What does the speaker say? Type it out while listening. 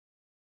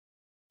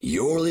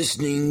You're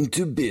listening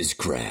to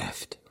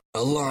BizCraft,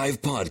 a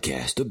live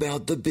podcast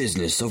about the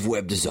business of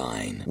web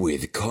design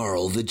with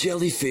Carl the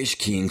Jellyfish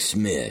King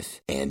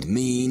Smith and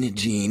Mean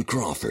Gene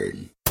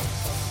Crawford.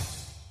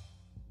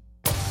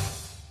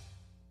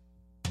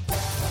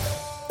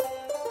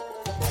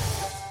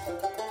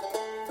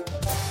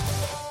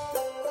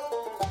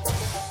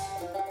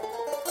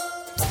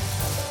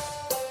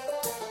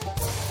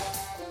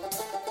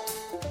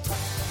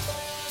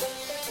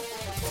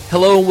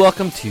 Hello and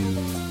welcome to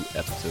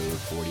episode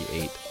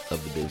 48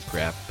 of the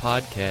BizCraft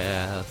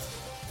podcast.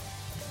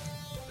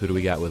 Who do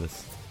we got with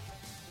us?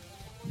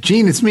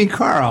 Gene, it's me,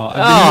 Carl.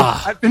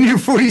 I've been here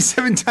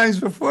 47 times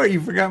before. You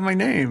forgot my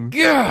name.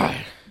 God!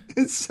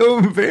 It's so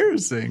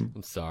embarrassing.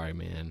 I'm sorry,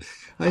 man.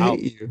 I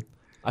hate you.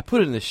 I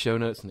put it in the show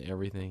notes and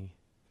everything.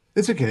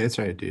 It's okay. It's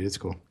all right, dude. It's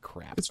cool.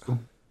 Crap. It's cool.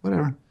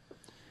 Whatever.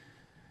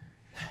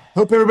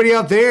 Hope everybody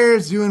out there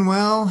is doing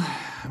well.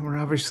 We're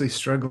obviously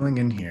struggling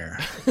in here.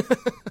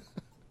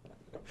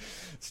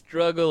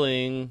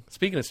 Struggling.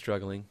 Speaking of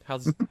struggling,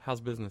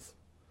 how's business?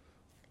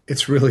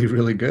 It's really,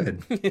 really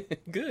good.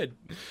 Good.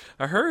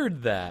 I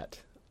heard that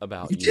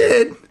about you. You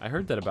did? I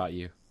heard that about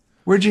you.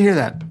 Where'd you hear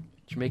that?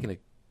 You're making a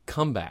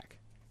comeback.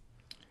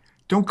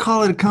 Don't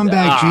call it a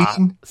comeback,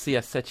 Gene. See, I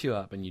set you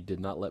up and you did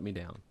not let me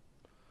down.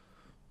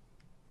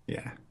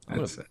 Yeah.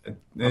 That's it.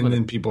 And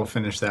then people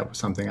finish that with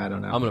something I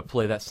don't know. I'm going to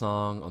play that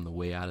song on the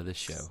way out of this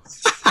show.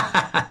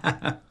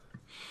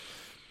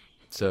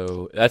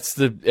 So that's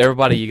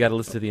everybody. You got to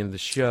listen to the end of the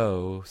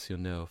show so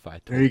you'll know if I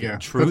told the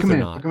truth or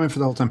not. Come in for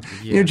the whole time.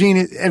 Yeah. You know,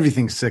 Gene,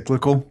 everything's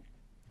cyclical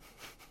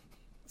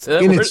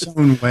in its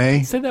own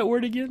way. Say that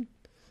word again.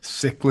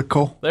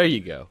 Cyclical. There you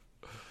go.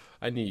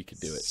 I knew you could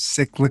do it.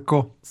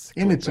 Cyclical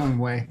in its own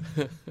way.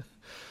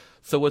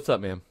 So what's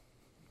up, man?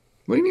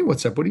 What do you mean?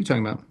 What's up? What are you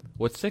talking about?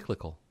 What's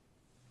cyclical?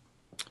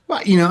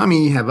 Well, you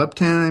have up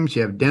times,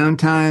 you have down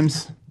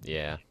times.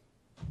 Yeah.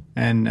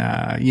 And,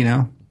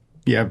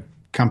 you have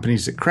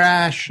companies that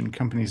crash and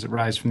companies that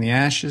rise from the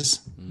ashes.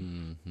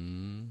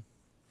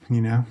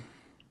 Mm-hmm.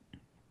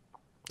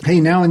 Hey,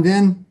 now and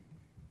then,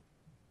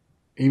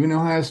 even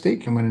Ohio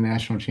State can win a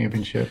national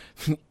championship.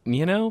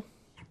 Even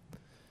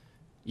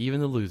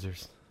the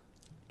losers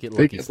get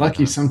they lucky. Get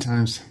lucky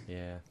sometimes.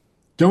 Yeah.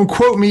 Don't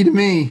quote me to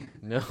me.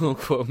 No,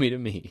 quote me to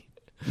me.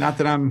 Not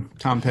that I'm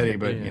Tom Petty,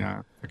 but,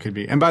 it could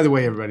be. And by the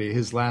way, everybody,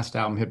 his last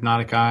album,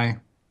 Hypnotic Eye,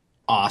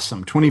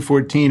 awesome.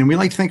 2014. And we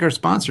like to thank our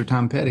sponsor,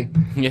 Tom Petty.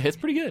 Yeah, it's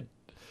pretty good.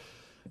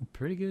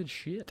 Pretty good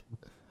shit.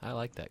 I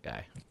like that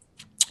guy.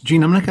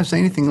 Gene, I'm not going to say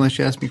anything unless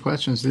you ask me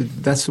questions.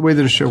 That's the way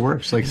that a show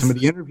works. Like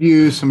somebody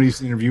interviews, somebody's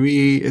the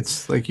interviewee.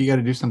 It's like you got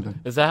to do something.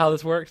 Is that how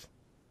this works?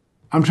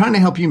 I'm trying to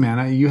help you,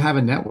 man. You have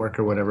a network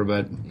or whatever,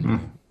 but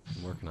I'm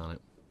working on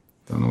it.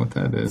 Don't know what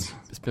that is.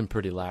 It's been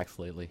pretty lax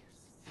lately.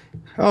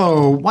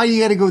 Oh, why do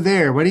you got to go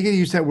there? Why do you got to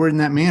use that word in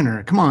that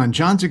manner? Come on,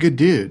 John's a good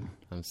dude.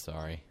 I'm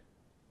sorry.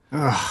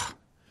 Ugh.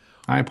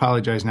 I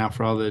apologize now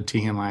for all the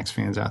Tehan Lax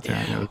fans out there.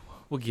 Yeah, I know.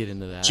 we'll get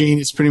into that. Gene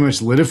has pretty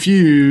much lit a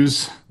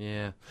fuse.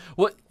 Yeah.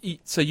 What?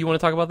 So you want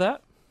to talk about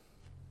that?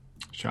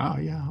 Sure,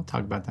 yeah, I'll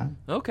talk about that.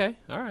 Okay.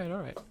 All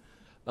right.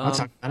 I'll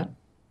talk about it.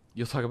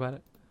 You'll talk about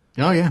it?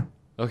 Oh, yeah.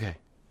 Okay.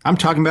 I'm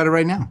talking about it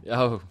right now.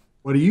 Oh.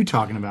 What are you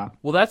talking about?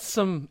 Well, that's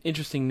some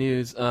interesting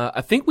news.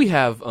 I think we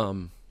have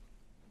sort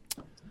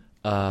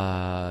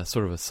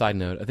of a side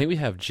note. I think we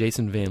have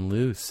Jason Van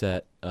Loo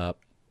set up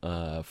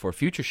for a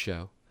future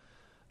show.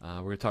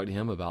 We're going to talk to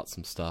him about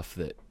some stuff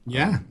that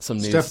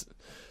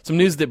some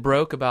news that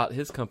broke about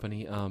his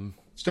company.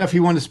 Stuff he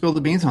wanted to spill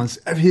the beans on.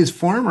 His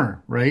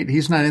former, right?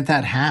 He's not at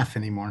that half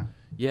anymore.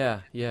 Yeah.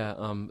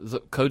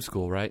 Code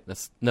School, right?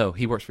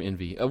 He works for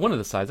Envy. One of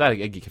the sides. I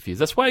get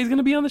confused. That's why he's going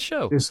to be on the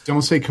show. Just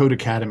don't say Code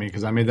Academy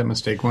because I made that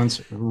mistake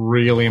once.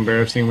 Really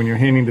embarrassing when you're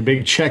handing the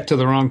big check to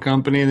the wrong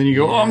company and then you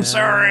go, "Oh, I'm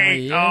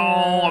sorry. Yeah.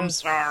 Oh, I'm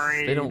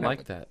sorry." They don't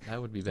like that.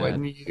 That would be bad.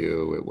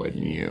 It wasn't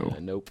you.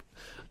 Nope.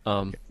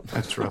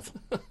 That's rough.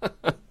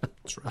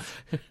 That's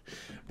rough.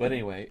 But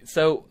anyway,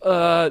 so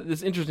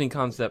this interesting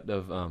concept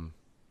of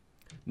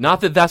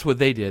not that that's what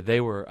they did. They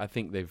were, I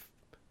think they've,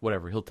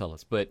 whatever, he'll tell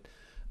us. But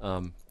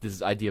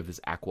this idea of this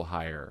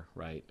acqui-hire,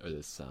 right, or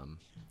this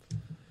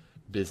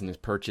business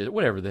purchase,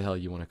 whatever the hell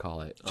you want to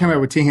call it. Talking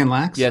about with Tehan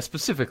Lax? Yeah,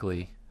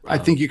 specifically. I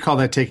think you call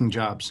that taking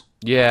jobs.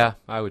 Yeah,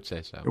 I would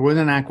say so. It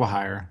wasn't an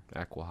acqui-hire.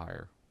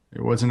 Acqui-hire.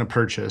 It wasn't a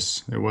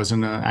purchase. It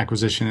wasn't an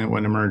acquisition. It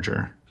wasn't a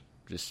merger.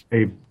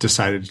 They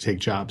decided to take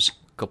jobs.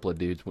 A couple of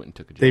dudes went and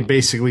took a job. They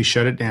basically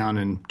shut it down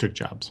and took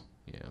jobs.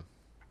 Yeah.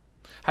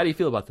 How do you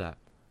feel about that?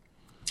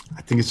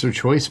 I think it's their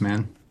choice,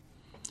 man.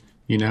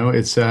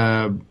 It's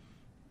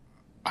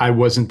I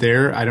wasn't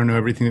there. I don't know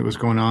everything that was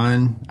going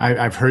on.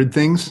 I've heard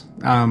things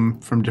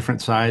from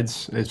different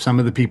sides. Some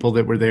of the people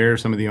that were there,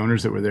 some of the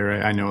owners that were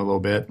there, I know a little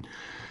bit.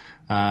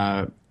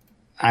 I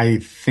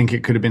think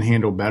it could have been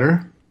handled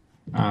better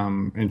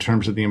in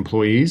terms of the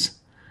employees.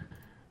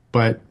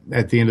 But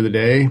at the end of the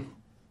day,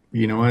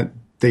 you know what?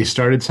 They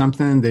started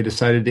something. They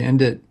decided to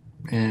end it.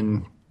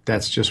 And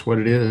that's just what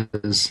it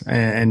is.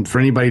 And for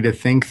anybody to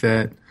think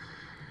that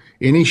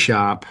any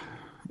shop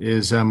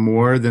is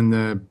more than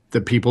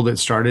the people that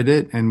started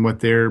it and what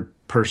their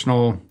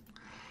personal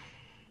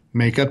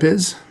makeup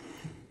is,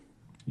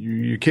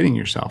 you're kidding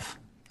yourself.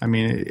 I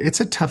mean, it's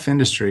a tough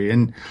industry.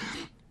 And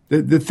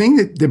the thing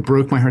that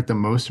broke my heart the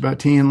most about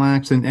T and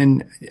Lax,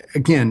 and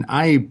again,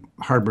 I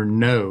harbor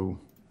no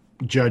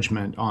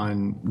judgment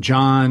on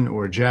John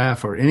or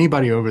Jeff or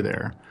anybody over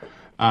there.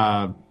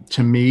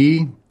 To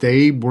me,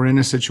 they were in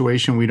a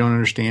situation we don't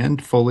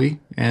understand fully,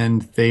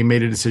 and they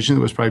made a decision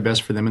that was probably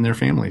best for them and their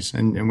families,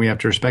 and we have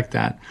to respect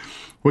that.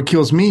 What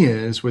kills me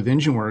is with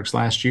EngineWorks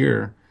last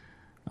year,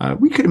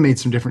 we could have made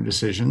some different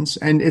decisions,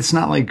 and it's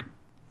not like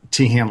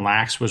T-Han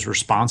Lax was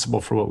responsible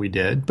for what we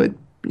did, but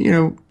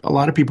a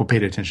lot of people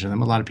paid attention to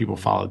them. A lot of people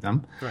followed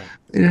them. Right.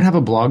 They didn't have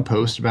a blog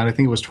post about, I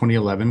think it was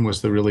 2011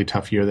 was the really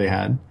tough year they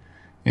had.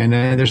 And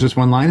there's this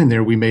one line in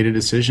there, we made a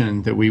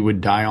decision that we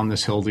would die on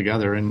this hill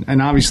together.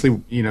 And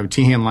obviously,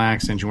 T-Han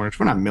Lax, EngineWorks,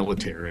 we're not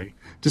military.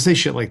 To say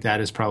shit like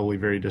that is probably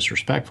very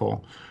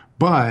disrespectful.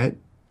 But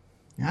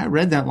I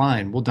read that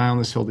line, we'll die on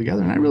this hill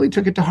together, and I really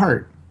took it to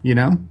heart,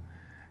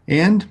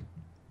 And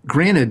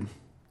granted.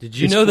 Did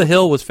you know the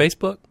hill was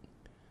Facebook?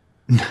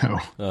 No.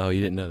 Oh,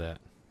 you didn't know that?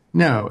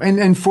 No.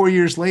 And 4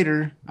 years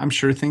later, I'm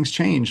sure things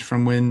changed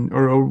from when,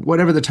 or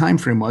whatever the time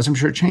frame was, I'm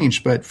sure it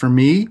changed. But for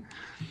me,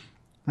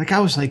 I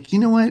was like, you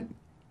know what?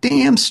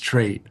 Damn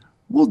straight.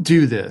 We'll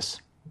do this.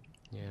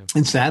 Yeah.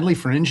 And sadly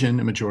for Engine,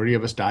 a majority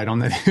of us died on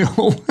that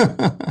hill.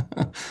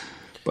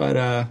 But,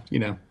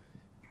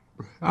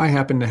 I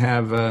happen to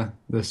have the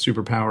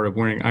superpower of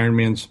wearing Iron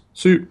Man's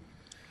suit.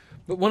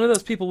 But one of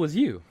those people was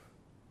you.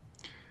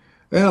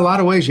 In a lot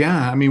of ways,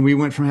 yeah. I mean, we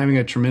went from having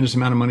a tremendous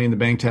amount of money in the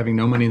bank to having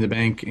no money in the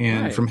bank,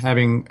 and right. From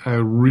having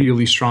a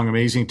really strong,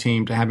 amazing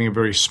team to having a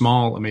very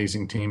small,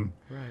 amazing team.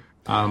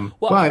 Right.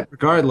 But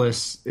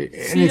regardless,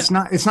 it's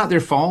not their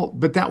fault.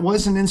 But that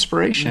was an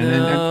inspiration,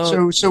 no.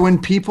 and so when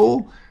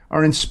people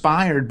are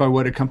inspired by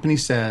what a company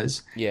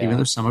says, even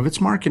though some of it's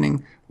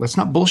marketing, let's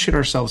not bullshit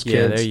ourselves, kids.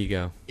 Yeah, there you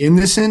go. In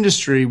this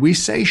industry, we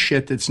say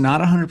shit that's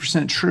not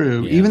 100%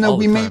 true, even though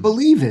we may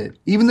believe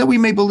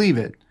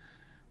it.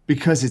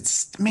 Because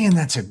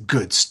that's a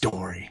good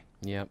story.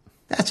 Yep.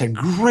 That's a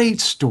great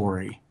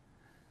story.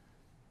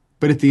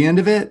 But at the end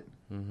of it,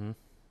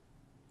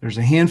 there's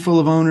a handful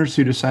of owners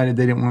who decided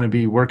they didn't want to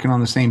be working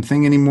on the same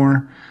thing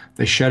anymore.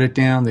 They shut it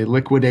down. They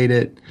liquidate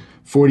it.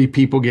 40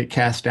 people get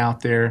cast out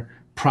there,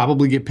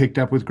 probably get picked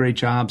up with great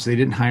jobs. They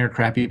didn't hire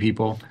crappy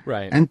people.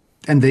 Right.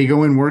 And they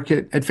go and work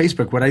at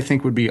Facebook. What I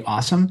think would be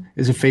awesome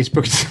is if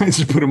Facebook decides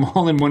to put them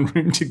all in one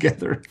room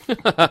together.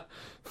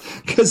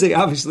 Because they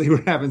obviously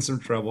were having some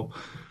trouble.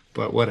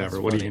 But whatever.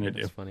 What are you going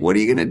to do? What are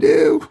you going to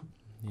do?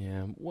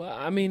 Yeah. Well,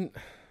 I mean,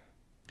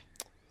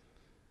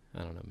 I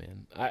don't know,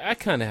 man. I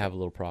kind of have a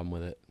little problem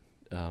with it.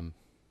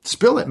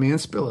 Spill it, man.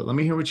 Spill it. Let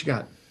me hear what you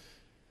got.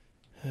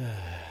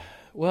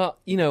 Well,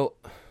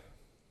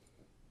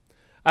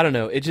 I don't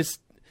know.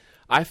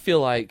 I feel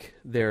like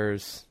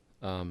there's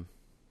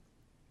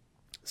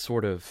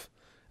sort of,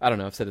 I don't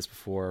know. I've said this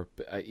before.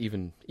 But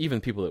even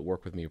people that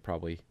work with me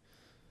probably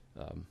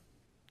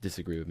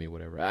disagree with me,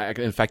 whatever.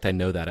 In fact, I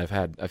know that I've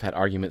had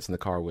arguments in the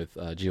car with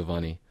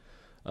Giovanni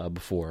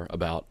before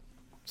about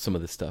some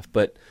of this stuff.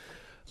 But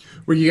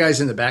were you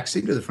guys in the back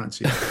seat or the front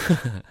seat?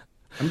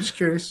 I'm just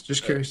curious.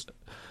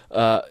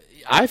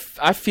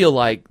 I feel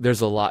like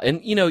there's a lot,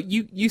 and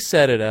you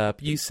set it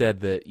up. You said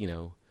that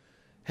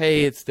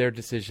hey, it's their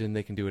decision;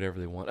 they can do whatever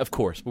they want. Of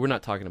course, but we're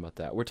not talking about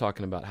that. We're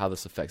talking about how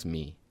this affects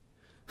me.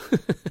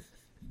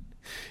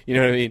 You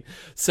know what I mean?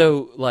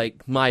 So,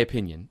 my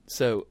opinion.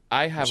 So,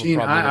 I have Gene,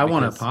 a problem. I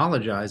want to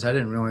apologize. I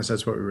didn't realize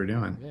that's what we were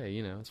doing.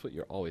 Yeah, that's what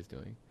you're always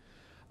doing.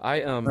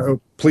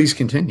 Please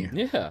continue.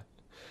 Yeah.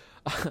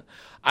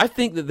 I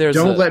think that there's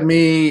Don't let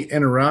me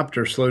interrupt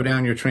or slow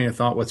down your train of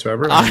thought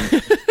whatsoever.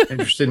 I'm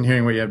interested in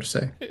hearing what you have to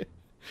say.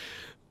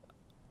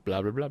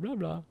 Blah, blah, blah, blah,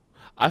 blah.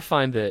 I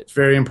find that... It's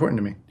very important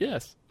to me.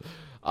 Yes.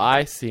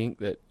 I think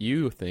that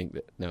you think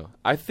that... No.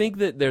 I think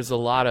that there's a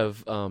lot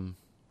of...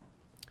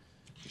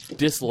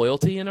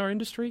 disloyalty in our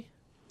industry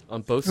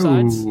on both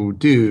sides. Ooh,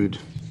 dude.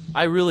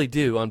 I really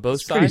do on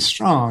both sides. Pretty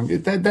strong.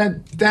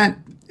 That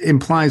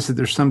implies that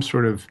there's some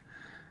sort of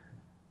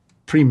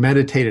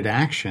premeditated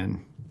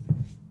action.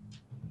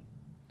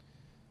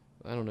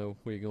 I don't know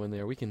where you're going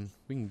there. We can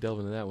delve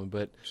into that one,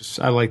 but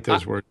I like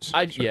those words.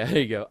 Yeah, there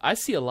you go. I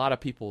see a lot of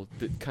people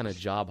that kind of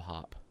job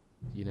hop.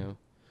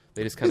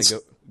 They just kind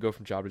of go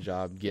from job to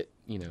job, get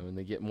and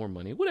they get more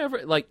money.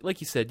 Whatever. Like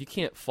you said, you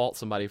can't fault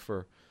somebody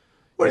for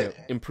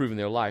improving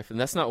their life, and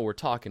that's not what we're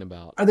talking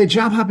about. Are they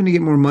job hopping to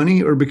get more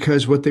money, or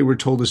because what they were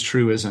told is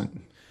true isn't?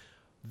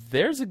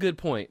 There's a good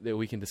point that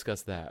we can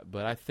discuss that,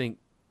 but I think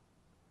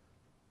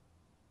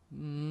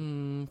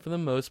for the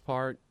most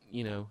part,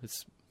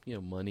 it's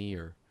money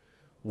or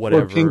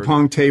whatever. Or ping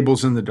pong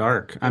tables in the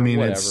dark. I mean,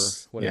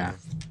 whatever.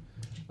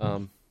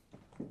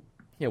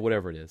 Yeah,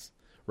 whatever it is,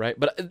 right?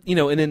 But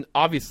and then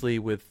obviously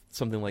with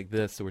something like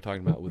this that we're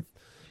talking about with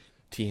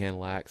T-Han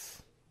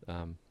Lax,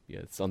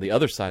 it's on the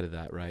other side of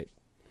that, right?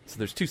 So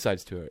there's two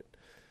sides to it,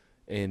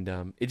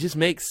 and it just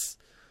makes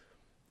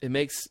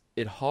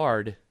it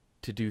hard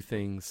to do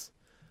things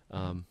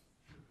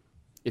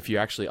if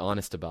you're actually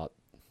honest about,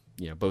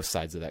 both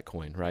sides of that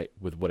coin, right?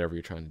 With whatever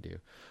you're trying to do.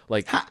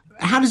 Like,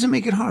 how does it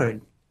make it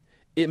hard?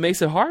 It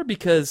makes it hard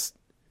because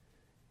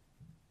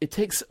it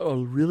takes a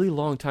really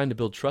long time to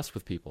build trust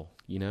with people,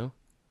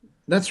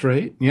 That's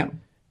right. Yeah.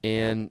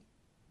 And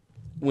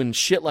when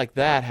shit like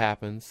that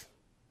happens,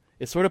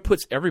 it sort of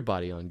puts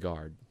everybody on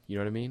guard. You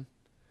know what I mean?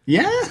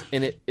 Yeah.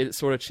 And it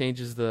sort of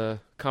changes the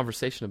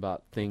conversation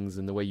about things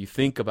and the way you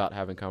think about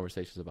having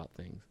conversations about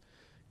things,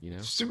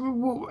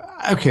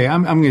 Okay,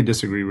 I'm going to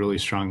disagree really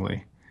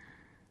strongly.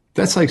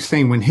 That's like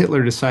saying when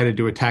Hitler decided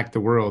to attack the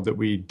world that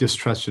we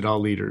distrusted all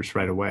leaders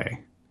right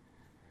away.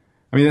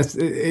 I mean,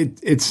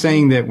 it's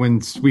saying that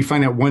when we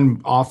find out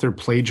one author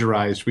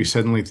plagiarized, we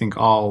suddenly think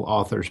all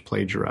authors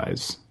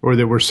plagiarize, or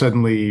that we're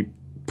suddenly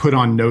put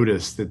on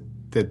notice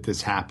that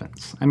this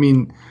happens. I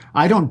mean,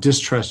 I don't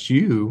distrust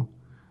you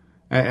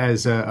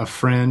as a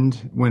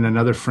friend when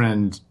another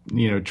friend,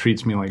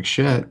 treats me like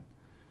shit.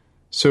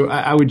 So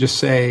I would just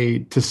say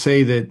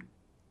that,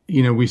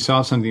 we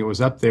saw something that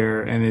was up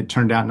there and it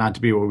turned out not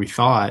to be what we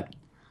thought.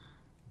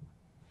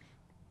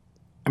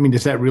 I mean,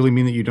 does that really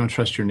mean that you don't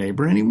trust your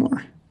neighbor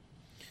anymore?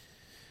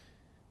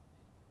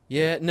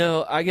 Yeah,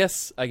 no, I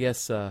guess.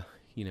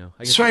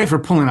 Sorry for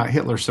pulling out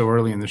Hitler so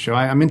early in the show.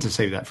 I meant to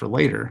save that for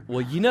later.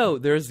 Well,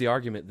 there's the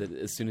argument that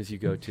as soon as you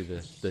go to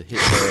the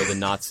Hitler or the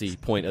Nazi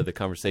point of the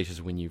conversation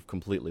is when you've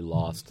completely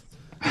lost.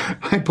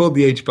 I pulled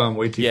the H-bomb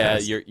way too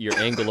fast. Yeah, your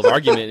angle of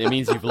argument, it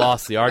means you've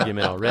lost the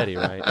argument already,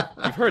 right?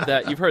 You've heard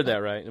that,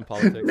 right, in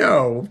politics?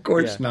 No, of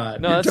course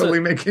not. You're totally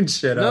making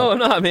shit up. No, I'm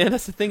not, man.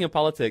 That's the thing in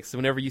politics.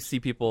 Whenever you see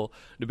people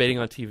debating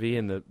on TV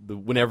and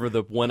whenever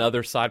the one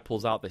other side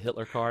pulls out the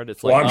Hitler card,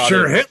 it's like, I'm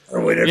sure Hitler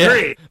would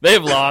agree. Yeah,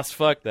 they've lost.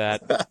 Fuck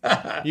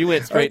that. You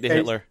went straight to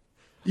Hitler.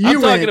 I'm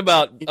talking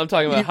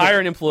about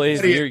hiring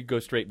employees and you go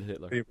straight to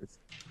Hitler.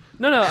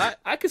 No,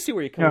 I can see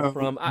where you're coming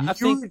from. I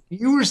think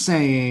you were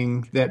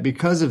saying that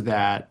because of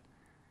that,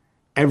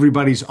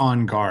 everybody's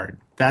on guard.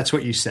 That's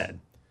what you said.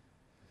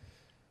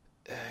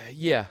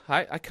 Yeah,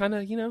 I kind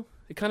of,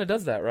 it kind of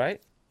does that,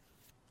 right?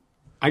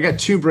 I got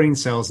two brain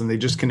cells and they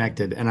just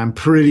connected, and I'm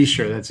pretty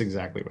sure that's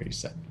exactly what you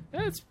said.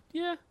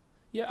 Yeah.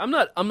 I'm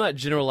not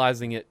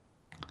generalizing it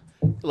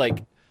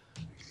like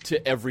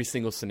to every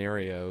single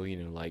scenario.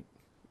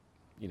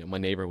 My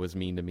neighbor was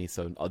mean to me,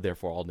 so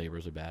therefore all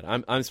neighbors are bad.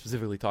 I'm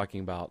specifically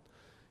talking about,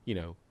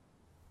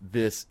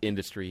 this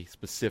industry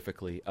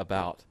specifically,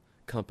 about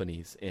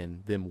companies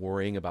and them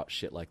worrying about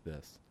shit like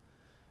this.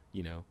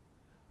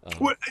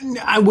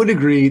 I would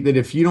agree that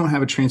if you don't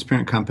have a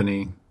transparent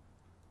company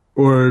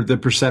or the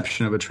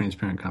perception of a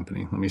transparent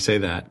company, let me say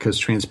that, because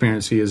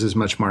transparency is as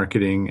much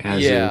marketing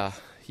as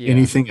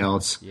anything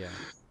else. Yeah.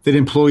 That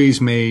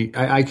employees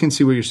I can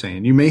see what you're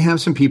saying. You may have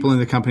some people in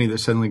the company that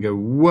suddenly go,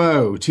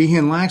 whoa,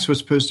 Teehan Lax was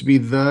supposed to be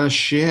the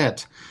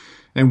shit.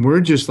 And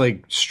we're just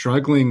like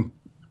struggling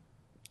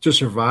to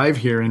survive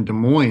here in Des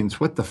Moines.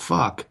 What the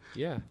fuck?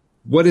 Yeah.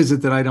 What is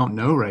it that I don't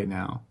know right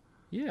now?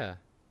 Yeah.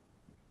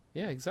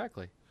 Yeah,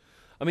 exactly.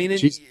 I mean,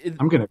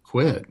 I'm going to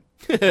quit.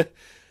 I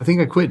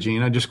think I quit,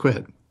 Gene. I just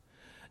quit.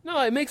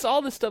 No, it makes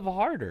all this stuff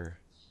harder.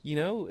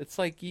 It's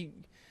like I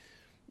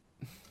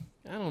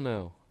don't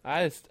know.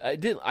 I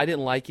didn't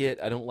like it.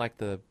 I don't like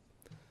the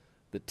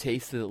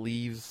taste that it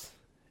leaves.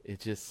 It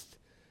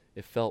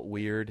felt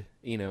weird,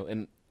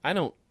 and I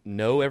don't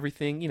know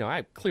everything.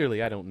 I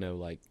don't know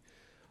like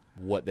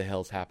what the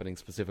hell's happening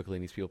specifically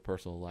in these people's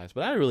personal lives,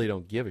 but I really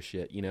don't give a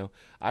shit.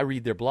 I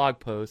read their blog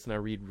posts and I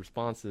read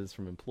responses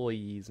from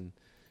employees and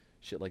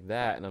shit like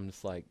that, and I'm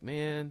just like,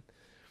 man.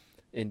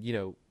 And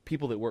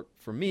people that work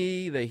for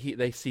me,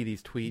 they see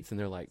these tweets and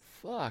they're like,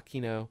 fuck,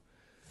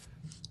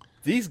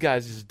 these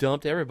guys just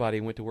dumped everybody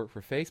and went to work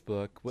for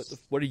Facebook.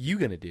 What are you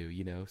going to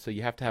do, So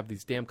you have to have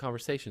these damn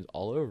conversations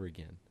all over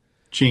again.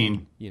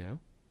 Gene.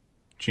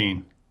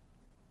 Gene.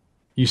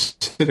 You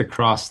sit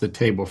across the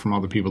table from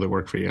all the people that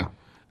work for you.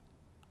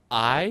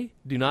 I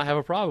do not have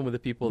a problem with the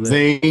people that...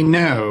 They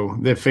know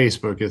that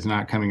Facebook is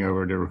not coming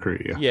over to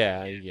recruit you.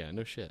 Yeah,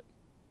 no shit.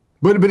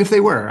 But if they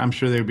were, I'm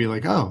sure they would be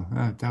like, oh,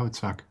 that would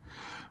suck.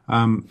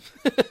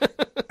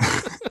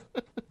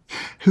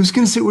 Who's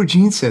going to sit where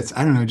Gene sits?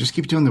 I don't know. Just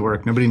keep doing the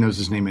work. Nobody knows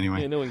his name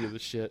anyway. Yeah, no one gives a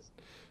shit.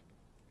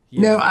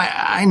 Yeah. No,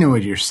 I know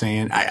what you're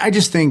saying. I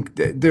just think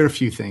that there are a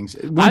few things.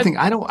 One thing,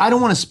 I don't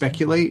want to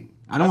speculate.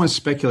 I don't want to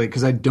speculate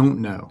because I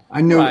don't know.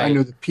 I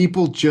know the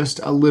people just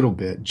a little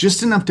bit,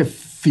 just enough to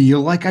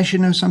feel like I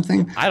should know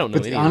something. I don't know.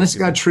 But the honest to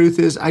God truth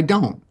is I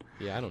don't.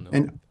 Yeah, I don't know.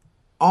 And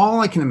all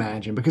I can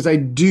imagine, because I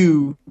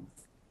do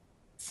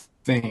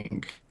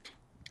think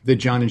that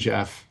John and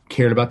Jeff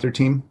cared about their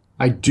team.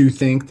 I do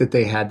think that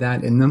they had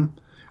that in them.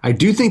 I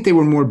do think they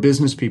were more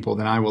business people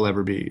than I will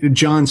ever be.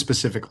 John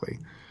specifically,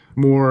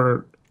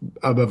 more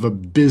of a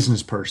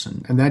business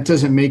person. And that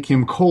doesn't make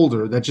him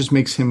colder. That just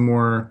makes him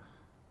more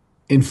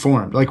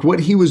informed. Like what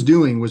he was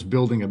doing was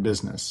building a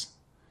business,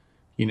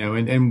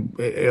 and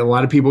a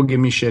lot of people give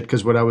me shit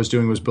because what I was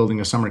doing was building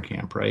a summer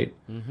camp, right?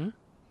 Mm-hmm.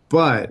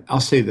 But I'll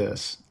say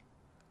this.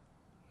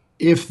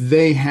 if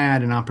they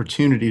had an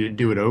opportunity to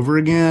do it over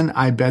again,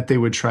 I bet they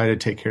would try to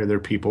take care of their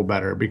people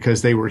better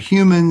because they were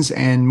humans,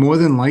 and more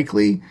than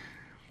likely,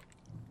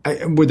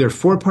 were there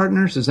 4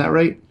 partners? Is that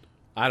right?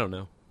 I don't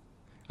know.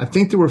 I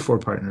think there were 4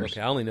 partners.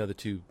 Okay, I only know the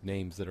 2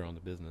 names that are on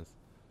the business.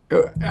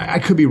 I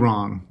could be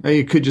wrong.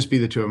 It could just be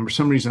the 2 of them. For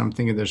some reason, I'm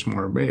thinking there's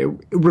more.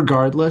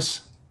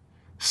 Regardless,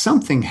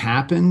 something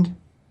happened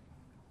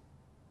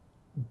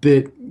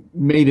that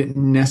made it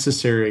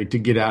necessary to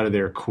get out of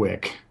there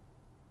quick.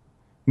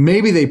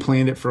 Maybe they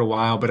planned it for a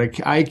while, but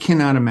I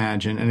cannot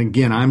imagine, and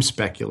again, I'm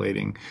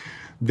speculating,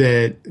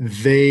 that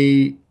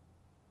they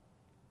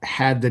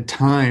had the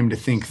time to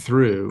think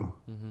through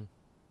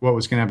what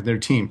was going to happen to their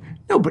team.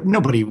 No, but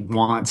nobody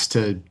wants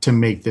to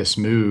make this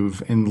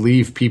move and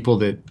leave people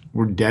that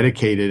were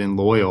dedicated and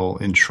loyal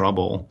in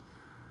trouble.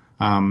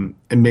 And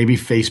maybe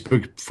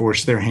Facebook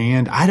forced their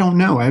hand. I don't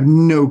know. I have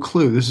no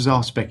clue. This is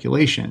all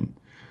speculation.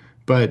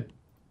 But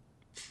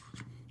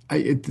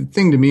the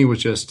thing to me was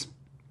just,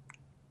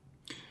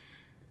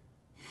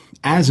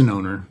 as an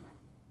owner,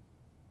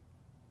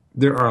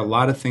 there are a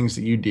lot of things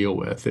that you deal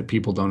with that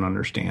people don't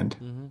understand.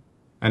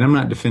 And I'm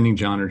not defending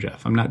John or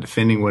Jeff. I'm not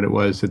defending what it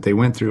was that they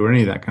went through or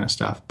any of that kind of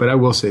stuff. But I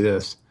will say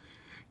this.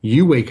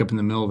 You wake up in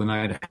the middle of the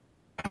night,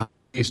 how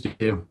I used to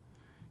do.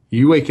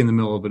 You wake in the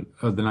middle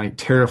of the night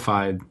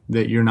terrified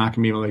that you're not going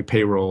to be able to make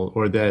payroll,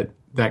 or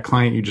that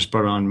client you just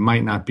brought on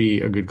might not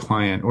be a good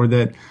client, or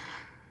that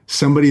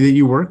somebody that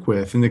you work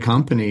with in the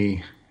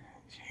company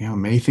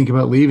may think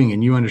about leaving,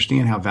 and you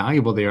understand how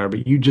valuable they are,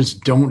 but you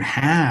just don't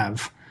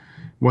have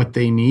what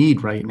they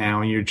need right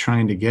now, and you're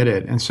trying to get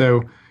it. And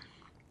so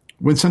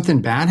when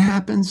something bad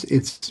happens,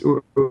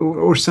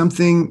 or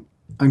something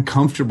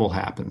uncomfortable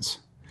happens,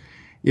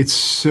 it's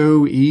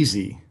so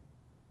easy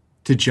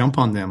to jump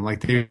on them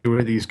like they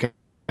were these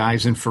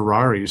guys in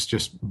Ferraris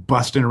just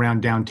busting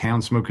around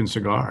downtown smoking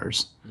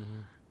cigars,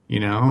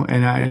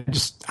 and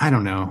I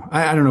don't know.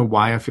 I don't know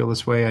why I feel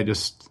this way. I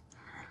just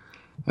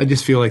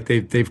feel like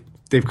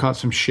they've caught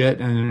some shit,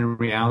 and in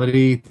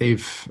reality,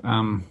 they've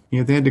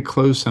they had to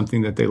close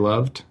something that they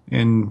loved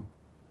and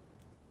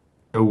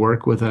go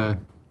work with go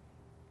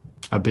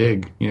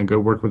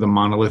work with a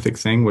monolithic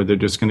thing where they're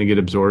just going to get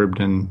absorbed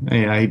and,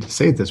 I hate to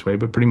say it this way,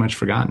 but pretty much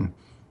forgotten.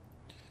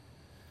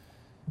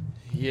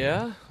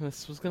 Yeah,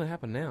 that's what's going to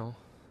happen now.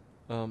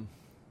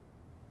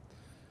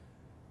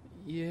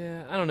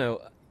 Yeah, I don't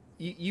know.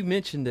 You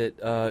mentioned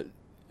that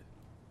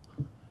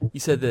you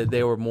said that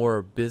they were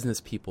more business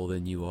people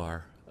than you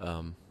are.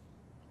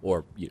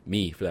 Or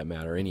me, for that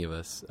matter, any of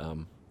us.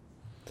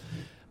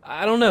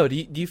 I don't know. Do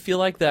you feel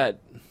like that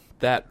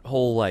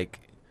whole like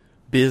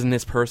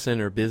business person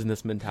or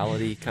business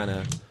mentality kind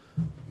of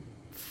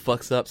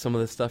fucks up some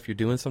of the stuff you're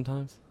doing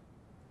sometimes?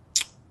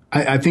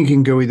 I think it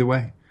can go either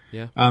way.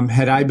 Yeah.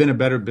 Had I been a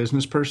better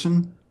business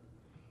person,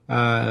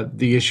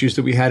 the issues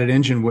that we had at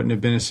Engine wouldn't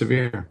have been as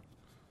severe.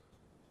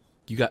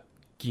 Can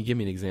you give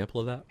me an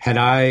example of that?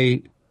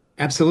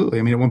 Absolutely.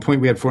 I mean, at one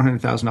point we had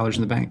 $400,000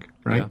 in the bank,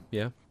 right?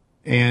 Yeah.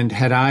 And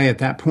had I, at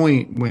that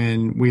point,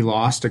 when we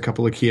lost a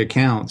couple of key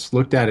accounts,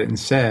 looked at it and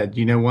said,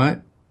 you know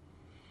what?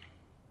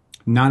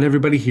 Not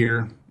everybody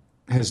here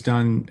has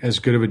done as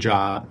good of a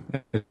job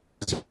as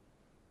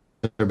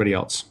everybody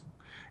else.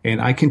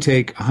 And I can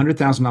take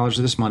 $100,000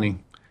 of this money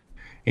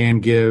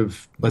and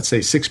give, let's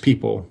say, 6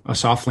 people a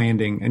soft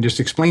landing and just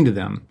explain to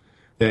them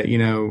that,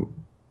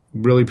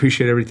 really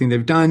appreciate everything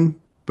they've done.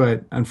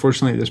 But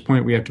unfortunately, at this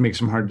point, we have to make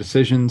some hard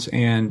decisions.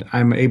 And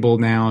I'm able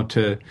now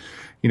to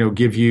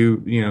give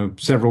you,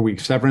 several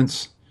weeks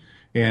severance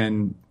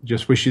and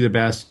just wish you the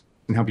best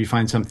and help you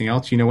find something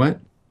else. You know what?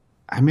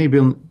 I may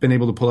have been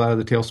able to pull out of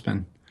the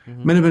tailspin.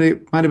 Might have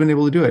been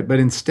able to do it. But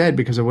instead,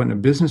 because I wasn't a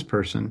business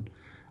person,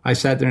 I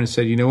sat there and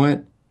said, you know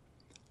what?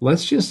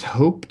 Let's just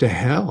hope to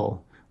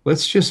hell.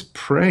 Let's just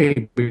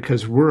pray,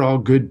 because we're all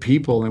good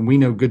people and we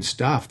know good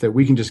stuff, that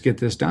we can just get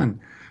this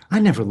done. I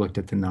never looked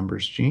at the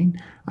numbers,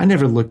 Gene. I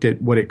never looked at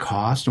what it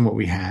cost and what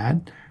we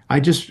had. I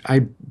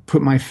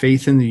put my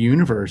faith in the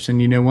universe.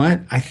 And you know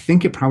what? I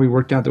think it probably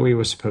worked out the way it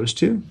was supposed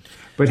to.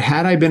 But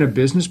had I been a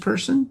business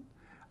person,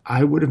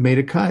 I would have made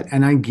a cut.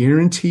 And I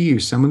guarantee you,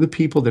 some of the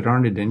people that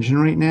aren't at Engine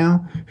right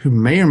now, who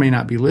may or may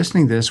not be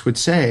listening to this, would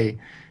say,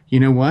 you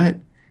know what?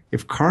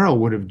 If Carl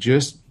would have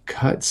just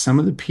cut some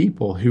of the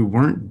people who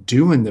weren't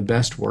doing the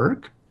best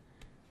work,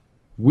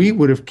 we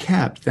would have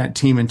kept that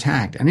team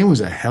intact. And it was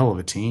a hell of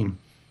a team,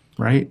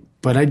 right?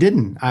 But I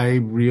didn't. I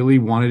really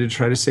wanted to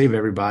try to save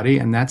everybody,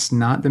 and that's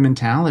not the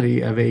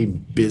mentality of a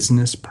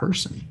business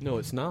person. No,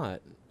 it's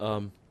not.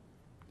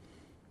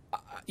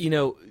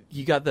 You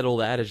got that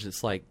old adage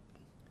that's like,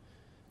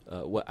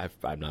 I'm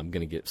going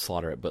to get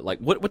slaughtered, but like,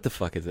 what the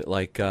fuck is it?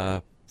 Like,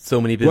 so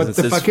many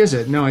businesses. What the fuck is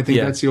it? No, I think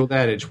that's the old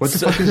adage. What the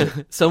fuck is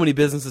it? So many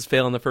businesses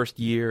fail in the first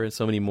year, and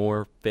so many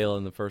more fail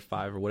in the first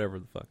 5, or whatever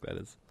the fuck that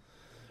is.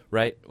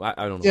 Right?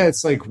 I don't know. Yeah,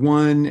 it's like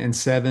 1 and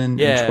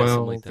 7 and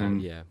 12. Like that.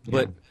 And, yeah.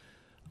 But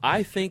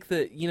I think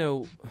that,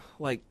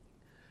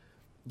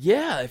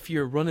 if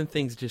you're running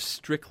things just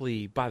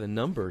strictly by the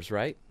numbers,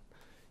 right?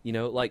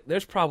 Like,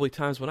 there's probably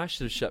times when I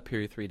should have shut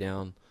Period 3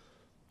 down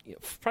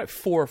probably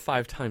 4 or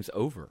 5 times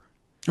over.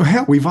 Oh,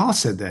 hell, we've all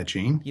said that,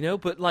 Gene.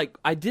 But like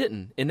I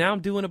didn't, and now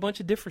I'm doing a bunch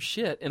of different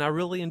shit, and I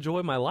really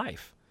enjoy my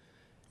life.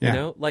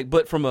 Yeah.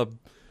 But from a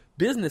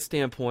business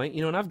standpoint,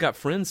 and I've got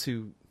friends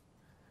who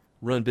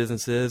run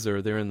businesses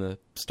or they're in the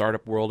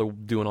startup world or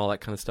doing all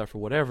that kind of stuff or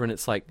whatever, and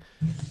it's like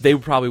they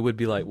probably would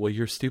be like, well,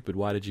 you're stupid,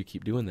 why did you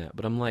keep doing that?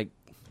 But I'm like,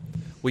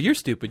 well, you're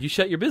stupid, you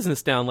shut your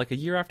business down like a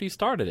year after you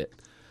started it.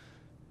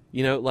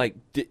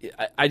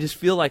 I just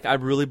feel like I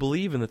really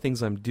believe in the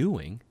things I'm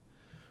doing,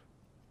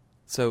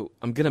 so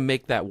I'm gonna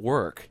make that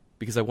work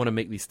because I want to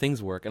make these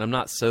things work, and I'm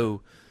not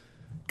so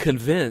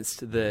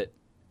convinced that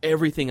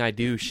everything I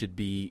do should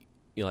be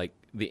like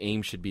the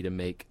aim should be to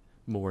make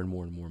more and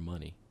more and more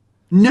money.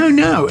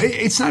 No,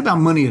 it's not about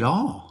money at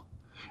all.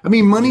 I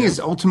mean, money is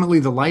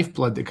ultimately the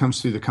lifeblood that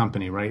comes through the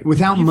company, right?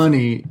 Without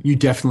money, you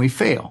definitely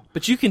fail.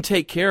 But you can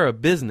take care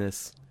of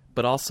business,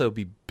 but also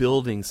be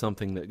building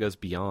something that goes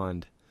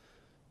beyond,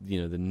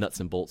 the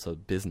nuts and bolts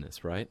of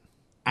business, right?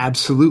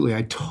 Absolutely.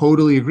 I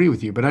totally agree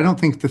with you. But I don't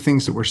think the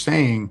things that we're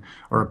saying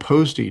are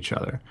opposed to each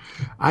other.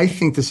 I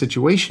think the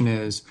situation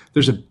is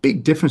there's a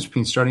big difference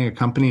between starting a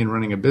company and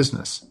running a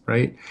business,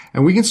 right?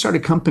 And we can start a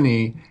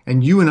company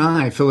and you and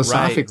I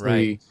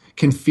philosophically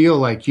can feel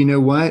like, you know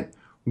what?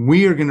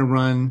 We are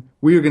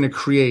going to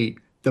create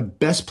the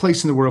best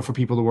place in the world for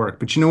people to work.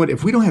 But you know what?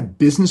 If we don't have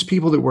business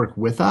people that work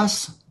with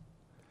us,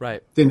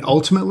 right, then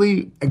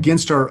ultimately,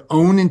 against our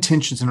own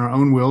intentions and our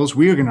own wills,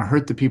 we are going to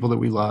hurt the people that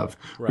we love.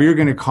 Right. We are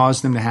going to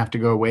cause them to have to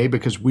go away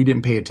because we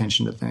didn't pay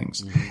attention to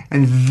things. Mm-hmm.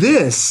 And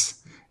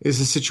this is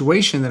a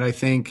situation that I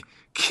think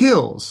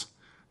kills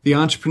the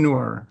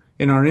entrepreneur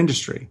in our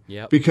industry.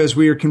 Yep. Because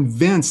we are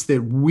convinced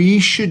that we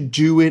should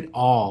do it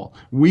all.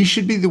 We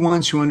should be the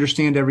ones who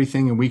understand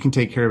everything and we can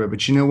take care of it.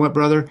 But you know what,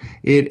 brother?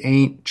 It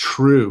ain't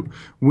true.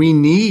 We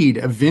need,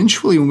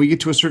 eventually, when we get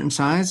to a certain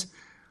size,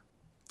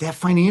 that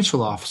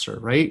financial officer,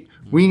 right?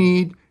 Mm-hmm. We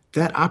need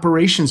that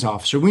operations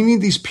officer. We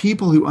need these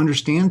people who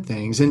understand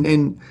things.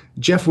 And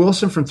Jeff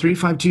Wilson from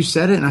 352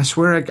 said it, and I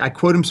swear I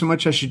quote him so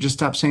much I should just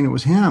stop saying it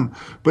was him.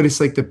 But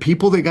it's like the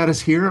people that got us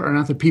here are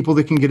not the people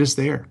that can get us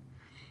there.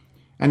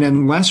 And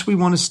unless we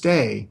want to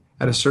stay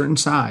at a certain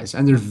size,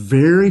 and there's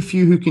very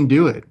few who can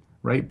do it,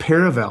 right?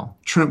 Paravel,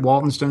 Trent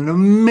Walton's done an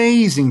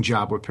amazing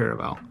job with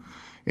Paravel.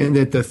 And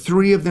that the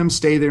three of them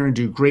stay there and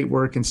do great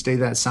work and stay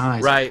that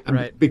size.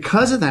 Right.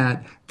 Because of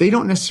that, they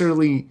don't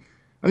necessarily,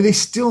 they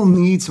still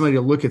need somebody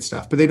to look at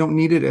stuff, but they don't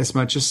need it as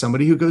much as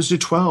somebody who goes to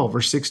 12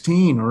 or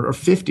 16 or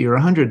 50 or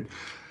 100.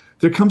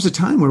 There comes a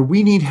time where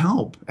we need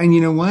help. And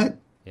you know what?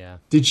 Yeah.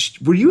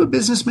 Were you a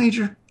business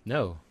major?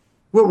 No.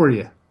 What were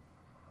you?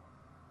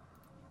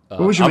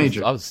 What was your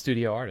major? I was a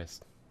studio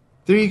artist.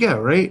 There you go,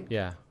 right?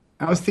 Yeah.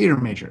 I was theater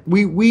major.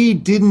 We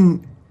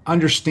didn't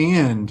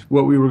understand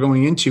what we were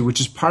going into, which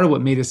is part of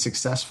what made us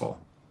successful.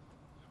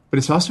 But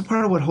it's also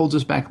part of what holds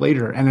us back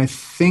later. And I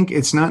think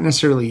it's not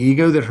necessarily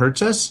ego that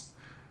hurts us.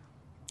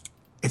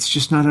 It's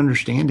just not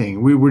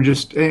understanding.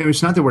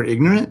 It's not that we're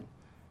ignorant.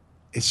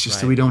 It's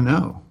just that we don't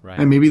know. Right.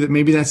 And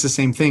maybe that's the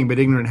same thing, but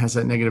ignorant has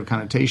that negative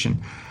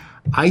connotation.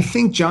 I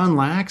think John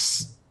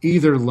Lax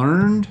either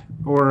learned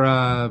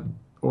or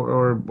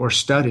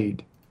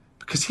studied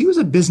because he was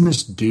a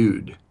business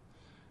dude.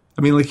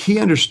 I mean, like he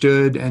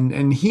understood,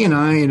 and he and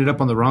I ended up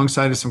on the wrong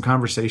side of some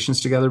conversations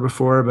together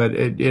before, but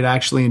it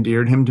actually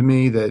endeared him to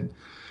me that,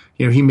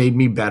 he made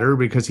me better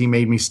because he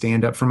made me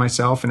stand up for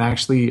myself and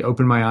actually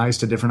open my eyes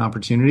to different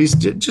opportunities,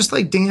 just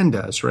like Dan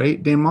does,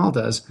 right? Dan Mall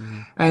does.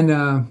 Mm-hmm. And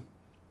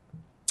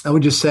I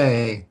would just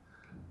say,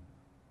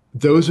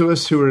 those of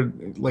us who are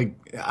like,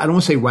 I don't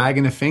want to say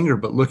wagging a finger,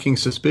 but looking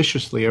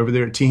suspiciously over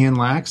there at Tehan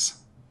Lax,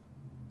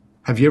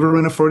 have you ever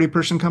run a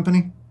 40-person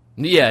company?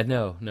 Yeah,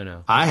 no.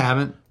 I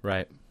haven't.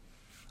 Right.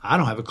 I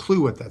don't have a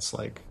clue what that's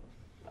like.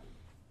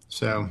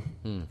 So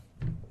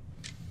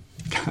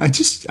I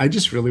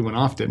just really went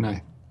off, didn't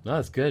I? No,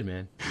 that's good,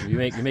 man. You're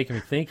making me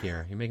think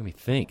here. You're making me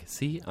think.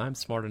 See, I'm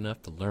smart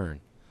enough to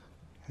learn.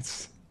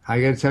 I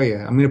got to tell you,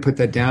 I'm going to put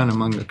that down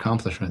among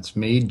accomplishments.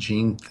 Made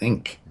Gene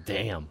think.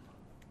 Damn.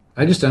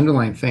 I just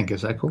underlined think.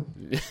 Is that cool?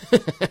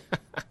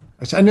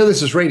 I know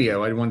this is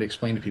radio. I wanted to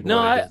explain to people. No,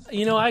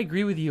 I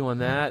agree with you on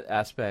that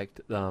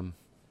aspect. Yeah,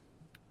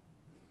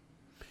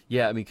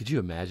 I mean, could you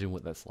imagine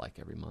what that's like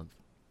every month?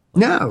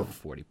 Like No.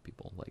 40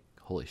 people. Like,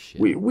 holy shit.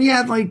 We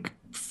had like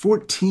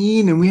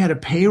 14, and we had a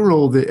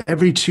payroll that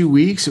every 2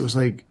 weeks it was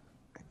like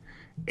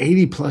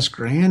 80 plus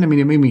grand. I mean,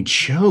 it made me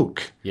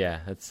choke.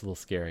 Yeah, that's a little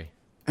scary.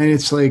 And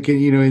it's like,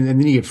 and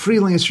then you get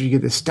freelancers, you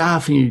get this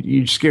stuff, and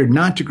you're scared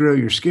not to grow.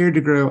 You're scared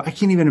to grow. I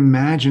can't even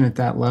imagine at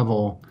that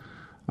level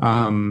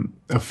of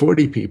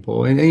 40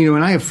 people. And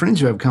I have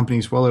friends who have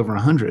companies well over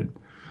 100.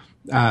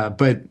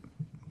 But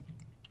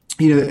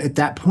at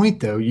that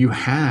point, though, you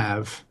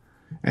have,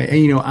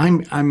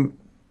 I'm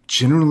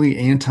generally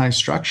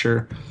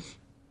anti-structure,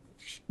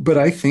 but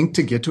I think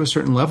to get to a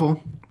certain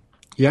level,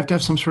 you have to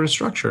have some sort of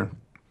structure.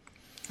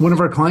 One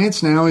of our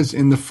clients now is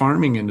in the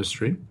farming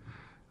industry,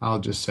 I'll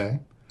just say.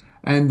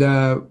 And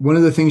one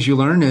of the things you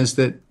learn is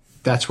that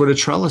that's what a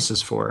trellis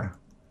is for.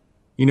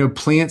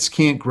 Plants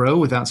can't grow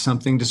without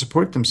something to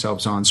support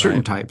themselves on,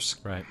 certain types.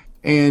 Right.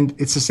 And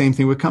it's the same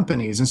thing with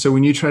companies. And so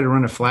when you try to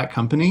run a flat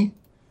company,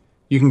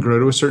 you can grow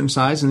to a certain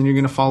size and then you're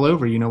going to fall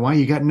over. You know why?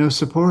 You got no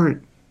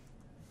support.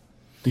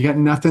 You got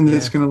nothing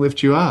that's going to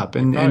lift you up.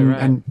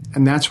 And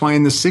that's why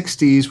in the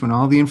 60s, when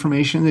all the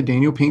information that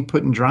Daniel Pink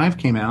put in Drive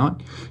came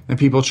out and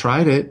people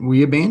tried it,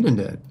 we abandoned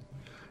it.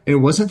 And it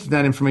wasn't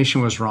that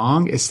information was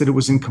wrong. It's that it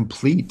was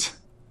incomplete.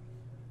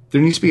 There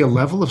needs to be a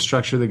level of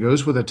structure that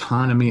goes with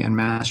autonomy and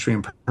mastery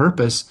and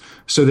purpose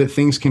so that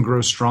things can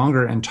grow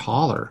stronger and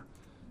taller.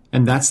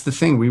 And that's the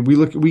thing.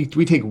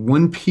 We take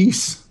one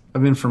piece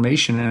of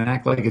information and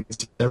act like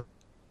it's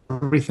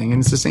everything.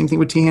 And it's the same thing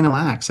with Tihan and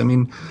Lax. I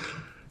mean,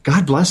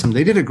 God bless them.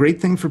 They did a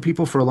great thing for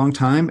people for a long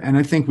time. And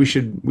I think we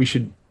should,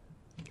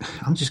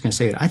 I'm just going to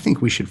say it. I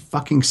think we should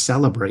fucking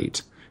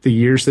celebrate the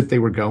years that they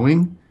were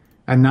going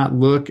and not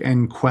look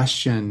and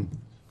question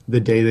the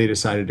day they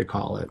decided to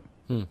call it.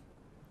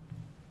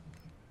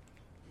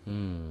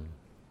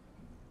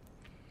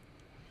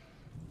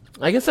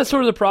 I guess that's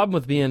sort of the problem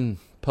with being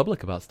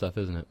public about stuff,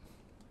 isn't it?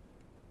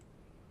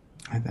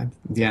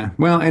 Yeah.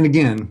 Well, and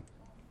again,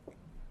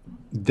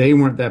 they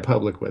weren't that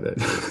public with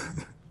it.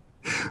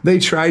 They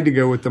tried to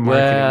go with the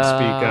marketing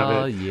speak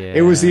of it. Yeah.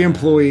 It was the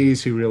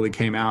employees who really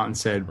came out and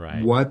said,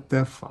 right. What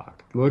the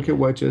fuck? Look at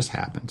what just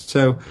happened.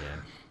 So,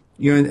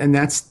 and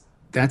that's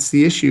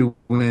the issue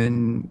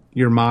when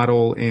your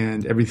model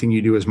and everything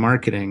you do is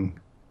marketing.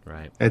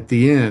 Right. At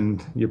the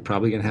end, you're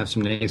probably going to have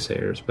some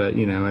naysayers. But,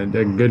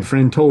 a good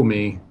friend told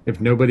me,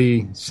 if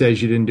nobody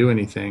says you didn't do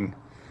anything,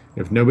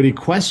 if nobody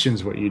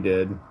questions what you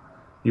did,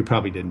 you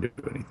probably didn't do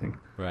anything.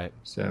 Right.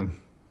 So.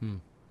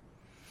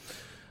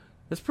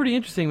 That's pretty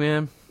interesting,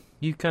 man.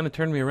 You kind of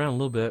turned me around a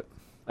little bit.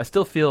 I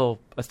still feel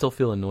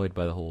annoyed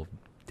by the whole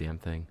damn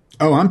thing.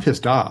 Oh, I'm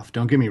pissed off.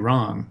 Don't get me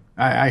wrong.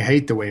 I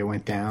hate the way it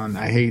went down.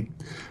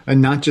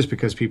 And not just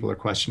because people are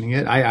questioning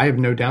it. I have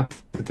no doubt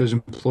that those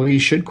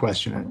employees should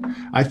question it.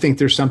 I think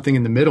there's something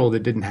in the middle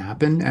that didn't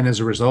happen. And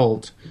as a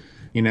result,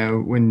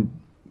 when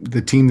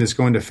the team that's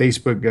going to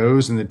Facebook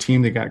goes and the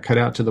team that got cut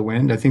out to the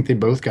wind, I think they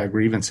both got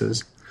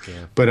grievances.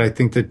 Yeah. But I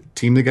think the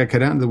team that got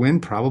cut out in the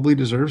wind probably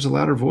deserves a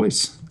louder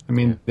voice. I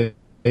mean,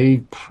 they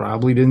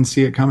probably didn't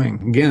see it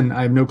coming. Again,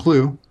 I have no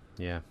clue.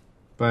 Yeah.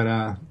 But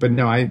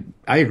no, I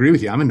agree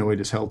with you. I'm annoyed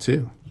as hell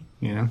too.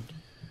 Yeah,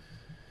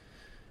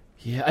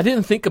 I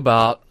didn't think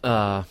about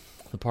the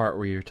part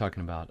where you're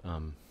talking about,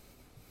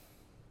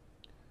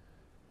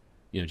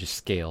 just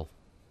scale,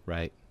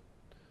 right?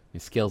 I mean,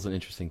 scale's an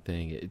interesting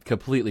thing. It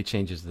completely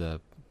changes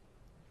the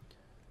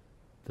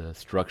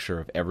structure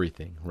of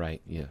everything,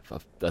 right?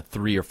 A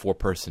 3 or 4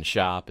 person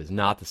shop is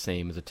not the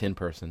same as a 10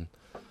 person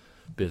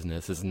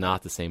business. Is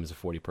not the same as a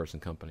 40 person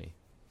company.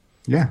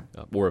 Yeah.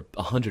 Or a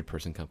 100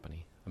 person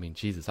company. I mean,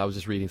 Jesus, I was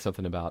just reading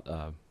something about,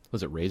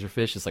 was it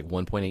Razorfish? It's like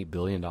 $1.8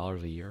 billion a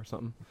year or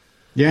something.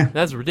 Yeah.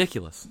 That's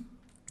ridiculous.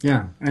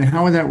 Yeah. And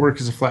how would that work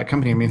as a flat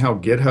company? I mean, how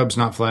GitHub's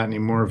not flat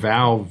anymore.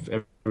 Valve,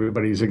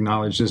 everybody's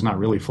acknowledged, is not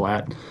really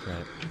flat.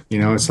 Right.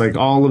 It's like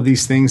all of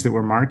these things that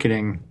we're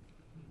marketing,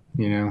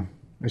 it's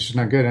just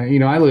not good.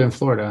 I live in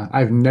Florida.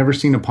 I've never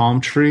seen a palm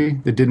tree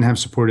that didn't have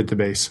support at the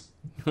base.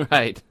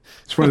 Right.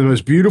 It's one of the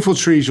most beautiful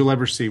trees you'll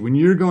ever see. When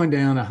you're going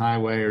down a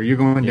highway or you're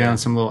going down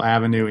some little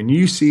avenue and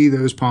you see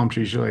those palm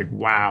trees, you're like,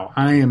 wow,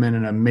 I am in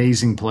an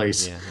amazing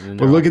place. Yeah,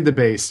 but look at the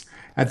base.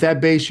 At that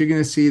base, you're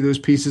going to see those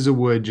pieces of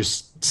wood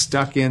just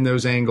stuck in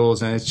those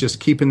angles, and it's just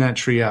keeping that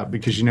tree up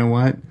because you know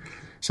what?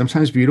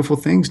 Sometimes beautiful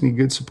things need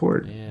good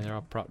support. Yeah, they're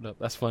all propped up.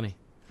 That's funny.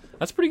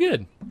 That's pretty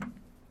good.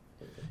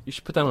 You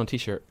should put that on a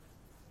T-shirt.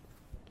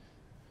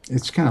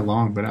 It's kind of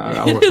long, but I'll work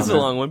on that. It is a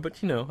long one,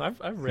 but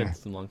I've read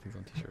some long things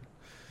on T-shirt.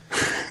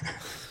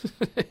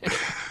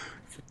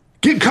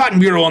 Get Cotton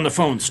Bureau on the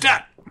phone.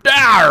 Stop.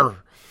 Darr!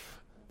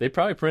 They'd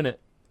probably print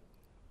it.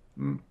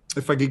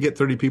 If I could get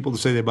 30 people to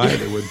say they buy it,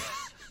 they would.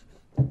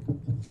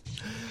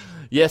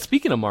 Yeah,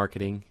 speaking of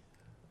marketing,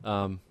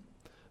 the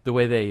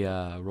way they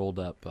rolled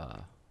up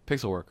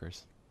Pixel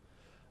Workers,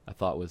 I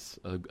thought was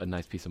a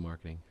nice piece of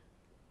marketing.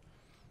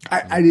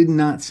 I did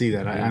not see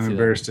that. I'm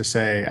embarrassed to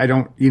say. I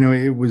don't,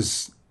 it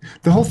was,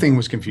 the whole thing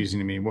was confusing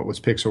to me. What was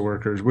Pixel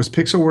Workers? Was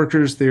Pixel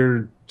Workers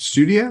their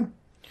studio?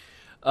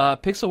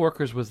 Pixel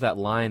Workers was that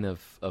line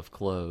of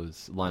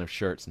clothes, line of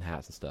shirts and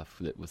hats and stuff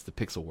that was the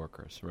Pixel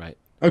Workers, right?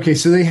 Okay,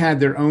 so they had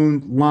their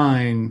own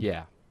line.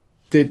 Yeah.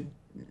 That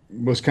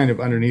was kind of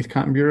underneath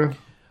Cotton Bureau?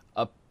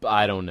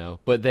 I don't know,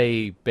 but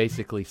they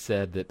basically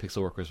said that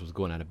Pixel Workers was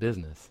going out of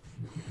business,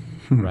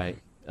 right?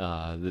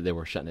 That they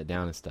were shutting it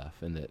down and stuff,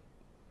 and that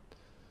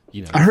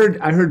I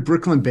heard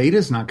Brooklyn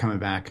Beta's not coming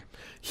back.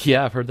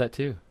 Yeah, I've heard that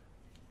too.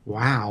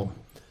 Wow,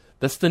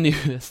 that's the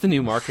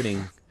new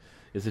marketing,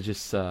 is to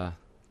just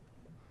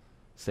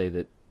say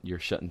that you're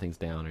shutting things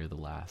down or you're the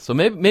last. So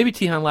maybe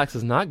Tihan Lax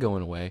is not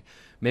going away.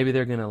 Maybe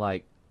they're gonna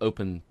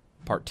open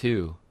part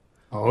 2.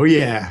 Oh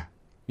yeah,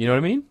 you know what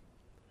I mean?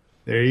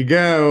 There you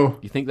go.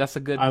 You think that's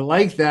a good? I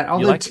like that.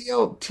 Although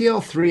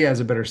TL3 has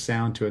a better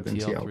sound to it than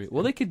TL3.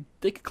 Well, they could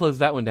close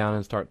that one down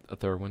and start a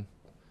third one.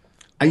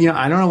 I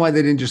don't know why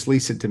they didn't just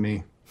lease it to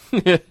me.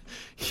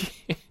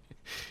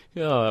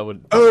 Oh, that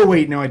would. Oh,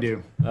 wait, no, I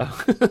do.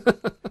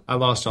 I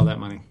lost all that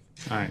money.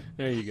 All right.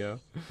 There you go.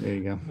 There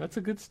you go. That's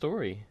a good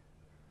story.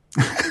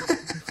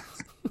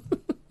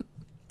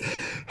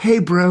 Hey,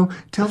 bro,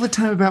 tell the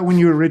time about when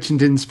you were rich and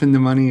didn't spend the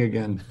money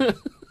again.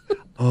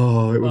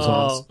 Oh, it was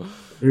awesome.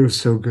 It was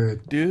so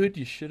good. Dude,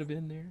 you should have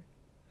been there.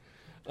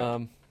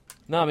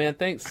 No, man,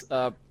 thanks.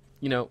 I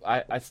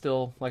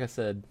still, like I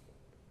said,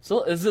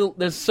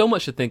 there's so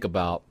much to think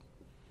about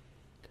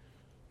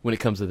when it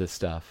comes to this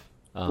stuff.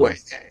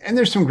 And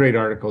there's some great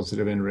articles that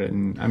have been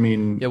written. I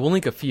mean, yeah, we'll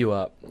link a few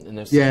up, and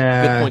there's some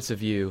good points of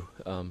view.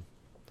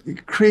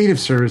 Creative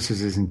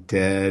services isn't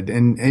dead,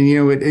 and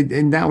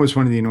and that was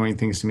one of the annoying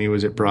things to me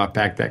was it brought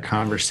back that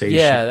conversation.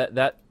 Yeah,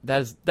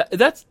 that's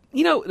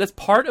that's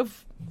part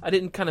of. I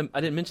didn't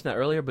mention that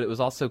earlier, but it was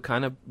also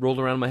kind of rolled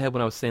around in my head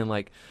when I was saying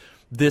like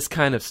this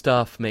kind of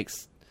stuff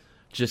makes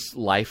just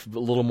life a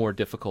little more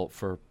difficult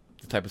for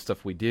the type of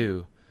stuff we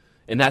do,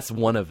 and that's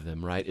one of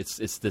them, right?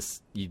 It's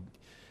this.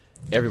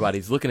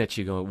 Everybody's looking at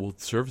you going, well,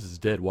 service is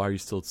dead. Why are you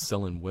still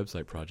selling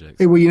website projects?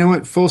 Hey, well, you know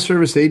what? Full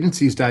service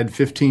agencies died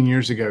 15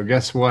 years ago.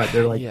 Guess what?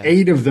 There are like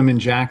 8 of them in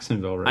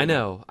Jacksonville right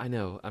now. I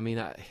know. I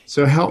mean,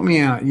 so help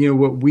me out.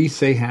 What we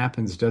say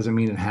happens doesn't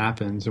mean it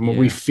happens. And what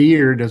we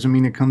fear doesn't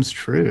mean it comes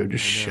true.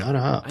 Just shut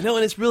up. I know.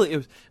 And it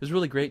was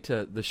really great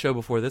to the show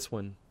before this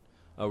one.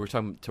 We were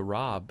talking to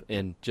Rob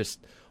and just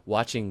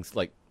watching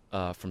like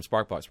from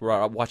Sparkbox.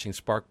 We're watching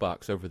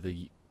Sparkbox over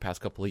the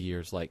past couple of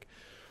years, like,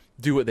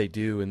 do what they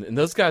do, and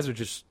those guys are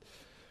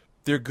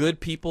they're good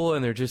people,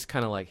 and they're just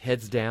kind of like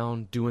heads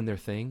down doing their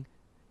thing,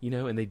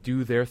 and they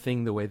do their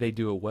thing the way they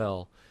do it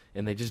well,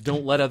 and they just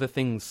don't let other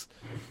things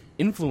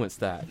influence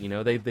that.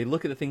 They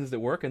look at the things that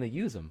work and they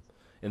use them,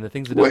 and the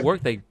things that don't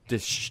work they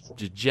just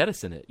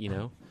jettison it.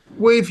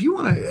 Well, if you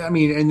want to, I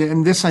mean,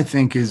 and this I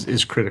think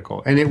is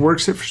critical, and it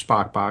works it for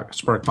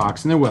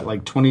Sparkbox, and they're what,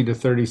 like 20 to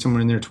 30,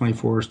 somewhere in there,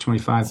 24,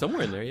 25,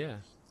 somewhere in there, yeah.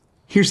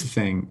 Here's the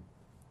thing.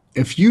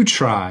 If you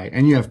try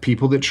and you have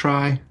people that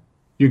try,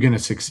 you're going to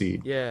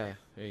succeed. Yeah,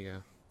 there you go.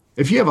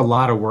 If you have a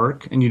lot of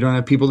work and you don't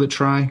have people that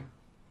try,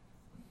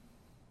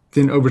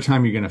 then over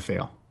time you're going to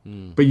fail.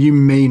 But you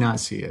may not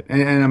see it.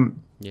 And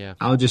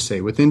I'll just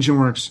say, with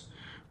EngineWorks,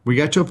 we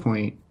got to a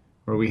point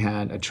where we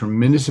had a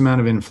tremendous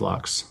amount of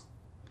influx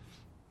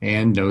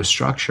and no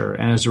structure.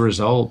 And as a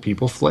result,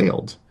 people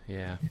flailed.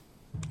 Yeah.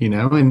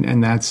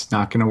 And that's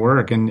not going to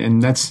work.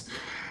 And that's...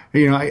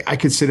 I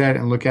could sit at it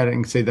and look at it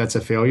and say that's a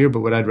failure,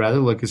 but what I'd rather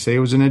look is say it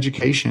was an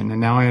education. And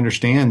now I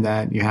understand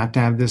that you have to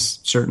have this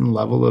certain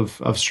level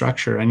of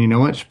structure. And you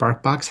know what?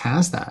 Sparkbox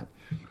has that.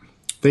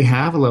 They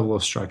have a level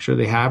of structure.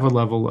 They have a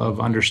level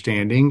of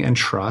understanding and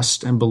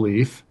trust and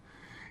belief.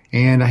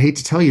 And I hate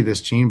to tell you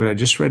this, Gene, but I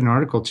just read an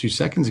article 2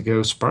 seconds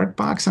ago.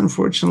 Sparkbox,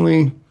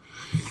 unfortunately,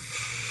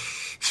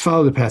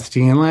 follow the path to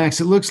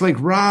TNLAX. It looks like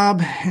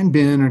Rob and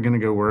Ben are going to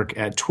go work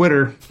at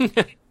Twitter.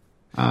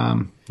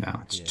 No,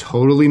 it's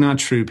totally not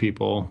true,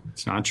 people.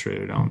 It's not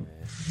true.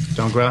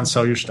 Don't go out and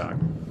sell your stock.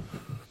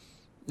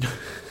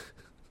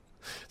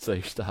 Sell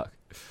your stock.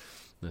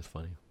 That's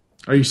funny.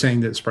 Are you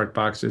saying that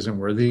Sparkbox isn't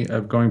worthy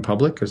of going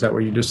public? Is that what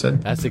you just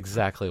said? That's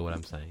exactly what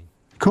I'm saying.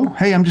 Cool.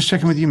 Hey, I'm just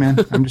checking with you, man.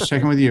 I'm just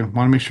checking with you.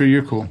 Want to make sure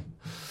you're cool.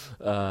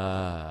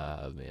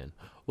 Man.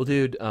 Well,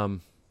 dude,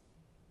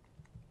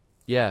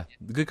 yeah,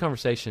 good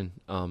conversation.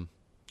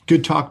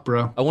 Good talk,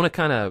 bro. I want to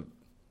kind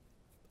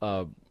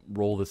of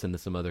roll this into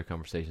some other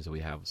conversations that we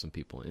have with some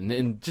people,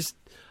 and just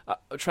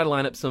try to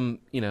line up some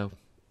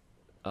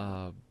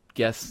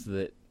guests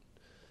that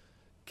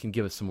can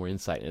give us some more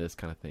insight into this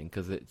kind of thing,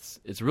 because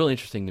it's really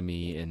interesting to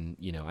me. And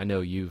I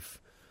know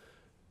you've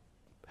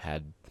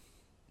had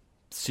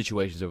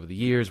situations over the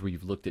years where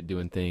you've looked at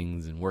doing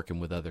things and working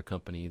with other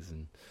companies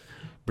and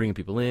bringing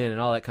people in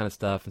and all that kind of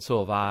stuff, and so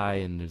have I.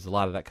 And there's a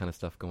lot of that kind of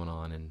stuff going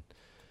on, and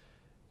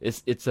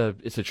it's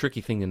a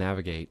tricky thing to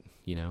navigate.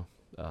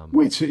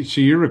 Wait, so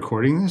you're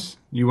recording this?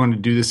 You want to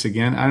do this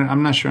again?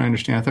 I'm not sure I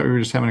understand. I thought we were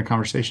just having a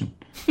conversation.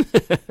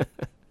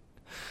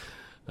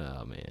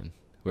 Oh, man.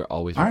 We're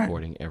always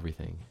recording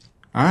everything.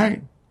 All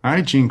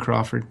right, Gene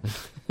Crawford.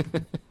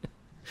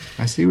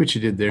 I see what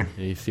you did there.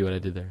 Yeah, you see what I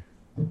did there?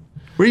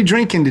 What are you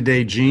drinking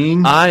today,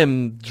 Gene? I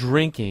am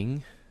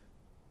drinking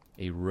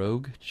a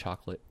Rogue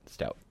Chocolate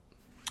Stout.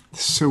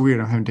 It's so weird.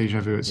 I'm having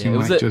deja vu. It seemed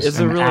like just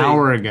an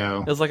hour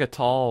ago. It was like a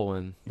tall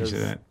one. There's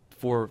 3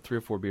 or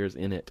 4 beers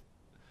in it.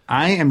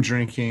 I am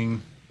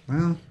drinking,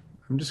 well,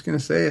 I'm just going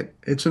to say it.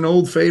 It's an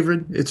old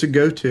favorite. It's a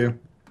go-to.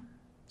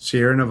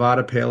 Sierra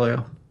Nevada Pale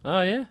Ale.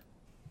 Oh, yeah?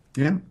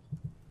 Yeah.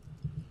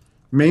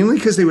 Mainly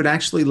because they would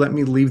actually let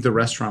me leave the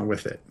restaurant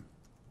with it.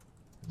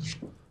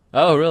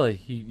 Oh,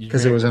 really?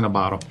 Because it was in a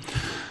bottle.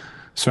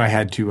 So I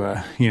had to,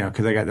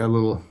 because I got that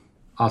little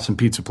awesome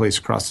pizza place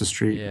across the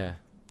street. Yeah.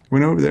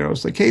 Went over there. I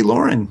was like, hey,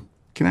 Lauren,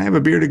 can I have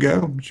a beer to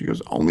go? She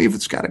goes, only if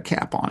it's got a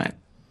cap on it.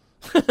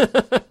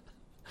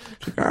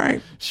 She's like, all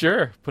right.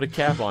 Sure. Put a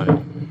cap on it.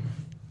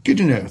 Good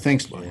to know.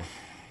 Thanks, Lauren. Yeah.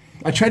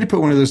 I tried to put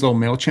one of those little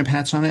MailChimp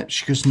hats on it.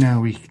 She goes,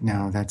 no. Yeah,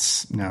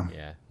 no.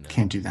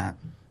 Can't do that.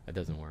 That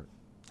doesn't work.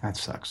 That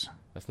sucks.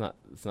 It's not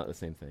the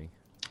same thing.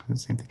 The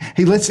same thing.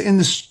 Hey, let's end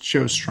the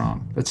show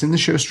strong. Let's end the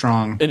show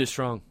strong. End it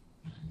strong.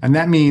 And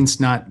that means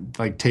not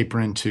like taper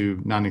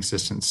into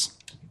non-existence.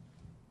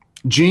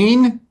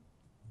 Gene,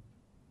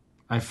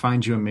 I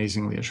find you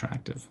amazingly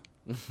attractive.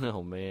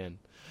 Oh, man.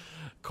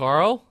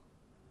 Carl,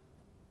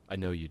 I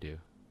know you do.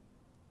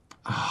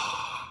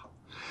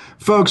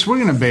 Folks, we're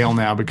going to bail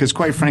now because,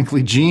 quite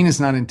frankly, Gene is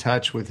not in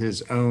touch with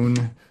his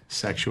own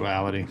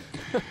sexuality.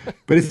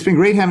 But it's been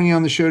great having you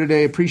on the show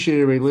today.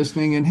 Appreciate everybody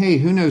listening. And hey,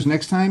 who knows,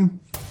 next time,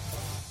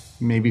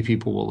 maybe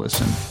people will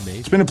listen. Maybe.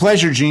 It's been a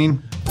pleasure,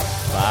 Gene.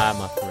 Bye,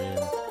 my friend.